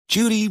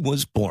Judy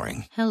was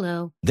boring.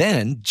 Hello.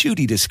 Then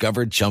Judy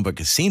discovered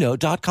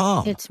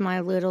ChumbaCasino.com. It's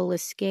my little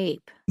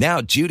escape. Now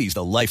Judy's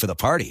the life of the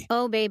party.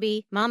 Oh,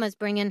 baby, mama's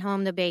bringing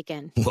home the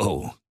bacon.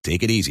 Whoa,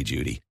 take it easy,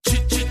 Judy.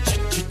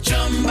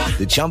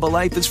 The Chumba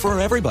life is for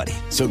everybody.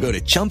 So go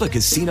to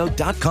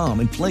ChumbaCasino.com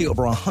and play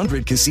over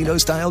 100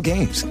 casino-style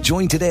games.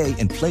 Join today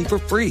and play for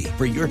free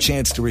for your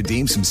chance to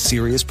redeem some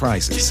serious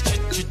prizes.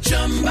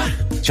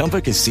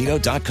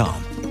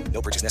 ChumbaCasino.com.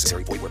 No purchase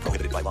necessary. Void where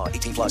prohibited by law.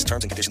 18 plus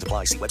terms and conditions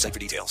apply. See website for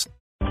details.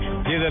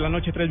 10 de la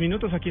noche, 3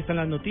 minutos. Aquí están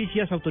las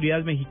noticias.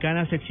 Autoridades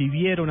mexicanas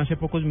exhibieron hace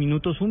pocos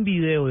minutos un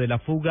video de la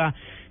fuga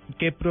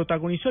que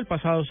protagonizó el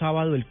pasado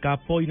sábado el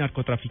capo y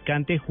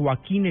narcotraficante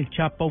Joaquín el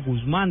Chapo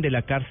Guzmán de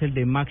la cárcel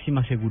de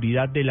máxima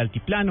seguridad del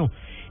Altiplano.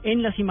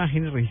 En las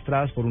imágenes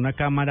registradas por una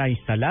cámara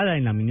instalada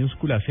en la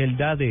minúscula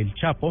celda del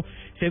Chapo,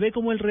 se ve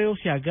como el reo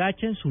se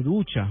agacha en su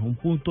ducha, un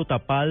punto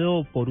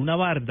tapado por una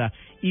barda,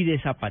 y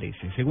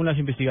desaparece. Según las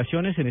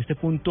investigaciones, en este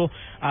punto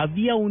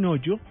había un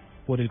hoyo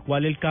por el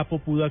cual el capo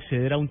pudo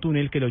acceder a un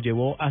túnel que lo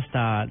llevó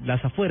hasta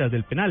las afueras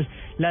del penal.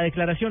 La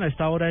declaración a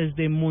esta hora es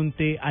de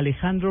Monte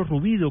Alejandro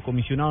Rubido,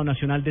 comisionado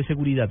nacional de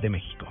Seguridad de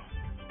México.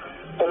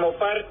 Como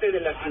parte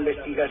de las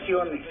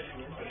investigaciones,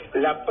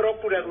 la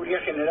Procuraduría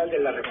General de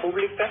la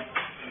República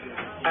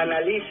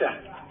analiza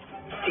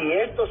si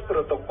estos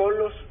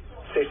protocolos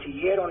se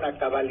siguieron a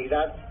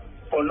cabalidad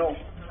o no,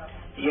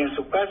 y en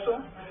su caso,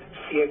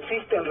 si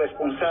existen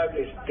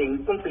responsables de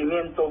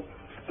incumplimiento,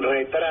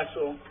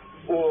 retraso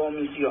u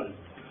omisión.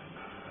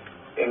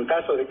 En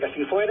caso de que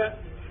así fuera,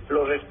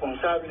 los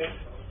responsables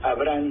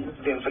habrán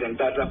de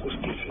enfrentar la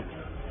justicia.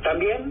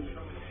 También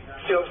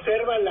se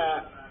observa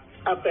la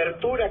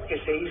apertura que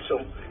se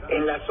hizo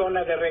en la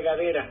zona de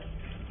regadera,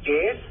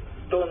 que es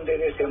donde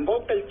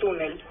desemboca el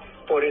túnel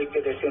por el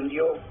que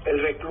descendió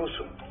el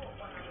recluso.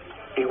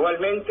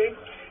 Igualmente,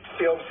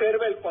 se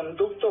observa el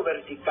conducto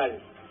vertical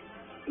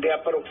de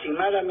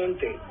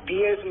aproximadamente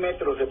 10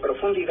 metros de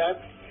profundidad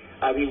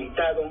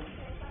habilitado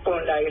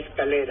con la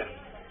escalera.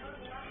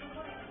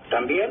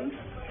 También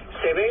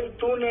se ve el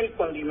túnel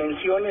con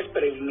dimensiones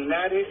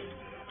preliminares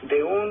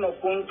de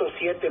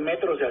 1.7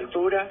 metros de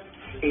altura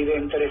y de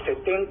entre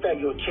 70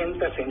 y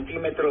 80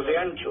 centímetros de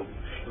ancho,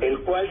 el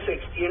cual se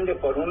extiende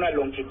por una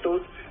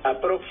longitud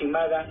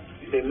aproximada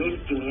de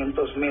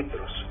 1.500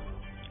 metros.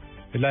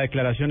 Es la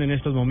declaración en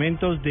estos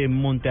momentos de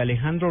Monte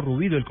Alejandro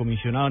Rubido, el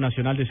comisionado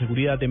nacional de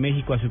Seguridad de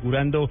México,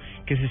 asegurando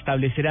que se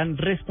establecerán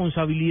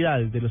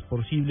responsabilidades de los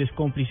posibles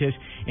cómplices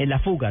en la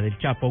fuga del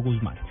Chapo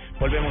Guzmán.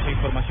 Volvemos a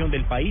información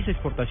del país.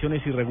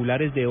 Exportaciones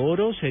irregulares de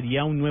oro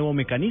sería un nuevo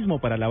mecanismo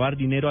para lavar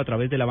dinero a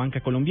través de la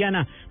banca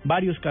colombiana.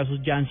 Varios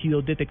casos ya han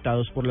sido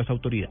detectados por las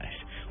autoridades.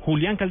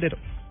 Julián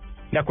Calderón.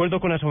 De acuerdo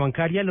con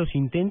Asobancaria, los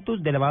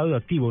intentos de lavado de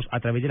activos a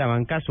través de la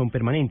banca son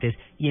permanentes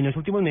y en los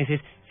últimos meses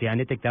se han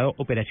detectado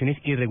operaciones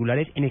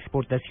irregulares en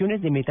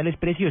exportaciones de metales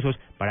preciosos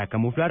para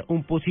camuflar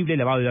un posible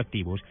lavado de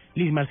activos.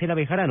 Liz Marcela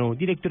Bejarano,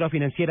 directora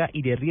financiera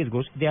y de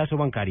riesgos de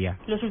Asobancaria.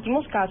 Los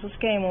últimos casos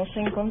que hemos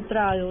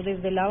encontrado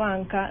desde la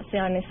banca se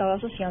han estado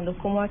asociando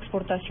como a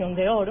exportación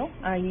de oro.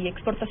 Hay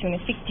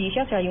exportaciones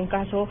ficticias, hay un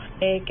caso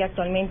que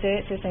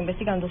actualmente se está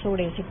investigando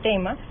sobre ese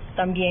tema.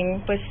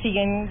 También pues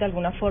siguen de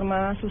alguna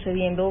forma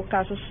sucediendo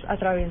casos a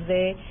través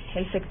de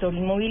el sector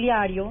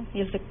inmobiliario y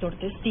el sector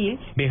textil.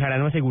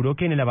 Bejarano aseguró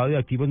que en el lavado de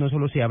activos no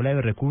solo se habla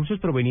de recursos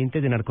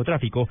provenientes de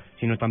narcotráfico,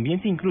 sino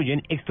también se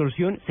incluyen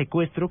extorsión,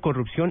 secuestro,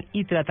 corrupción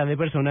y trata de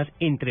personas,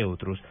 entre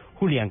otros.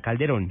 Julián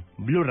Calderón,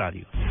 Blue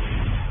Radio.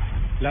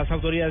 Las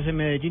autoridades de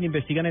Medellín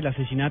investigan el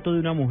asesinato de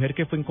una mujer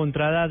que fue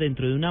encontrada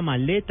dentro de una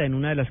maleta en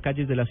una de las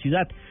calles de la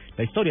ciudad.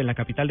 La historia en la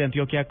capital de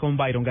Antioquia con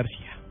Byron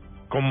García.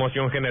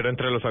 Conmoción generó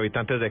entre los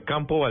habitantes de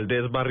Campo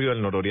Valdés, barrio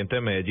del nororiente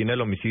de Medellín,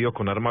 el homicidio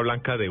con arma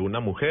blanca de una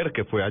mujer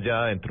que fue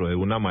hallada dentro de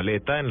una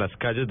maleta en las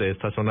calles de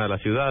esta zona de la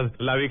ciudad.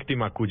 La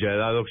víctima, cuya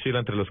edad oscila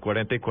entre los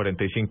 40 y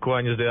 45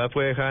 años de edad,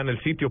 fue dejada en el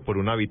sitio por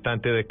un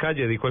habitante de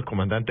calle, dijo el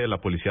comandante de la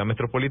Policía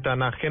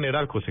Metropolitana,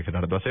 general José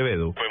Gerardo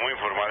Acevedo. Podemos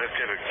informarles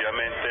que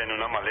efectivamente en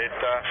una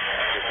maleta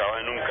que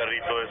estaba en un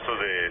carrito de estos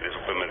de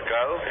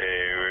supermercado,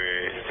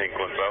 se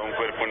encontraba un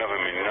cuerpo de una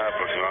femenina de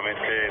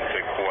aproximadamente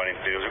entre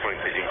 42 y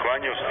 45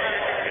 años.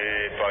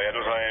 Todavía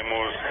no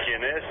sabemos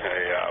quién es,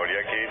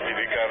 habría que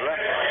identificarla,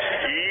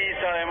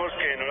 y sabemos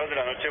que en horas de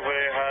la noche fue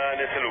dejada en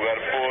este lugar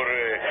por,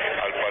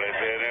 al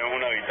parecer,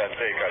 un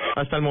habitante de calle.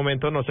 Hasta el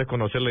momento no se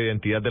conoce la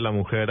identidad de la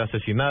mujer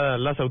asesinada.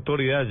 Las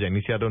autoridades ya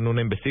iniciaron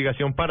una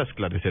investigación para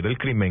esclarecer el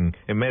crimen.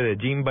 En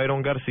Medellín,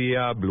 Byron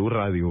García, Blue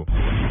Radio.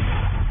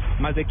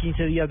 Más de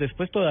 15 días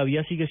después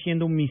todavía sigue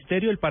siendo un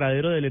misterio el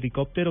paradero del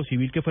helicóptero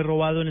civil que fue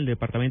robado en el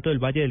departamento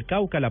del Valle del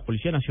Cauca. La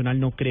Policía Nacional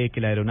no cree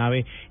que la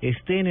aeronave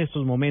esté en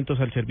estos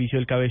momentos al servicio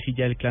del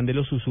cabecilla del clan de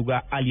los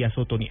Usuga, alias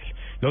Otoniel.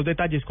 Los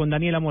detalles con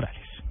Daniela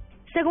Morales.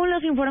 Según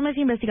los informes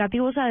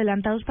investigativos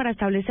adelantados para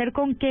establecer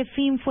con qué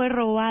fin fue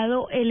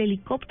robado el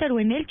helicóptero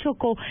en el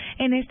Chocó,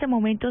 en este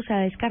momento se ha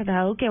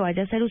descartado que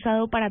vaya a ser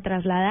usado para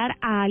trasladar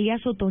a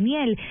alias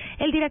Otoniel.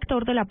 El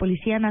director de la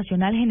Policía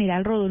Nacional,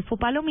 general Rodolfo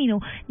Palomino,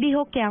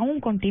 dijo que aún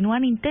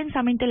continúan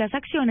intensamente las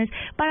acciones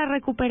para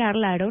recuperar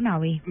la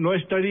aeronave. No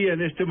estaría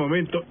en este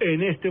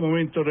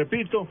momento,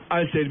 repito,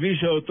 al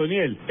servicio de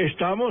Otoniel.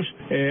 Estamos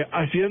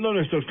haciendo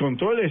nuestros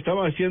controles,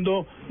 estamos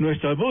haciendo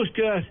nuestras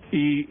búsquedas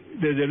y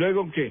desde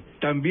luego que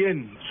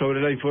también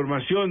sobre la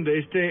información de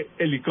este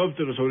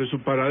helicóptero, sobre su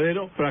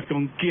paradero, para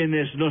con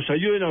quienes nos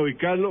ayuden a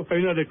ubicarlo,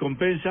 hay una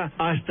recompensa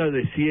hasta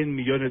de 100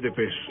 millones de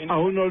pesos.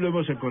 Aún no lo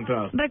hemos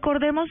encontrado.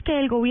 Recordemos que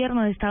el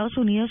gobierno de Estados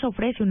Unidos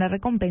ofrece una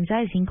recompensa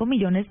de $5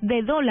 millones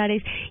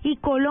y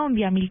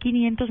Colombia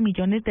 1.500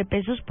 millones de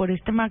pesos por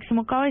este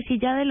máximo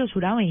cabecilla de los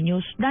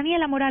urabeños.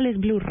 Daniela Morales,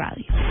 Blue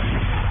Radio.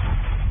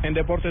 En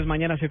deportes,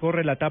 mañana se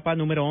corre la etapa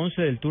número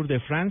 11 del Tour de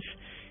France,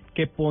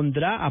 que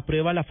pondrá a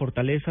prueba la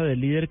fortaleza del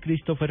líder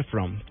Christopher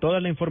Froome. Toda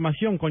la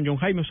información con John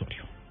Jaime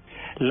Osorio.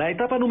 La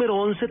etapa número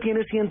 11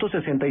 tiene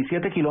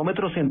 167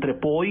 kilómetros entre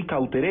Po y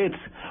Cauterets,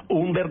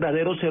 un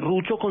verdadero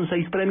serrucho con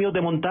 6 premios de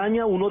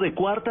montaña, 1 de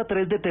cuarta,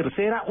 3 de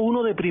tercera,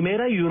 1 de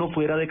primera y 1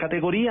 fuera de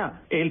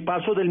categoría. El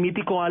paso del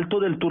mítico alto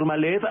del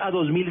Tourmalet a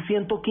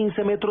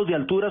 2.115 metros de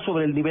altura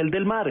sobre el nivel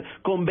del mar,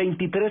 con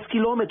 23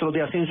 kilómetros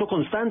de ascenso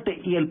constante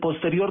y el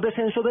posterior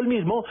descenso del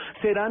mismo,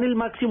 serán el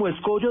máximo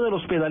escollo de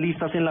los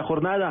pedalistas en la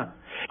jornada.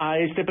 A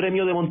este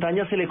premio de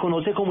montaña se le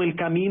conoce como el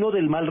Camino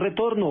del Mal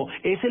Retorno.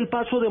 Es el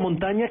paso de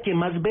montaña que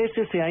más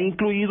veces se ha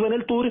incluido en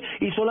el Tour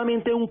y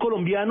solamente un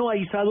colombiano ha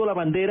izado la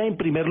bandera en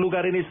primer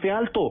lugar en este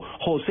alto,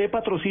 José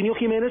Patrocinio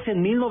Jiménez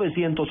en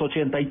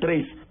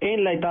 1983.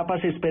 En la etapa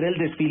se espera el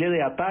desfile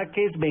de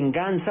ataques,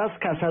 venganzas,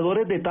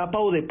 cazadores de etapa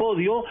o de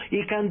podio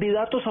y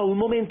candidatos a un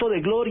momento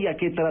de gloria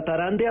que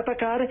tratarán de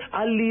atacar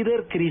al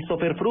líder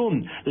Christopher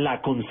Froome.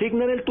 La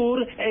consigna en el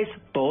Tour es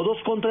todos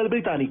contra el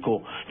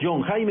británico.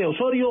 John Jaime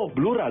Osorio,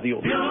 Blue Radio.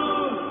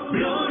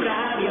 Blue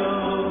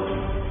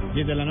Radio.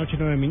 10 de la noche,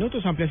 9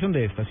 minutos. Ampliación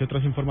de estas y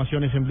otras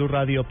informaciones en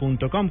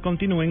bluradio.com.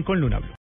 Continúen con Luna Blue.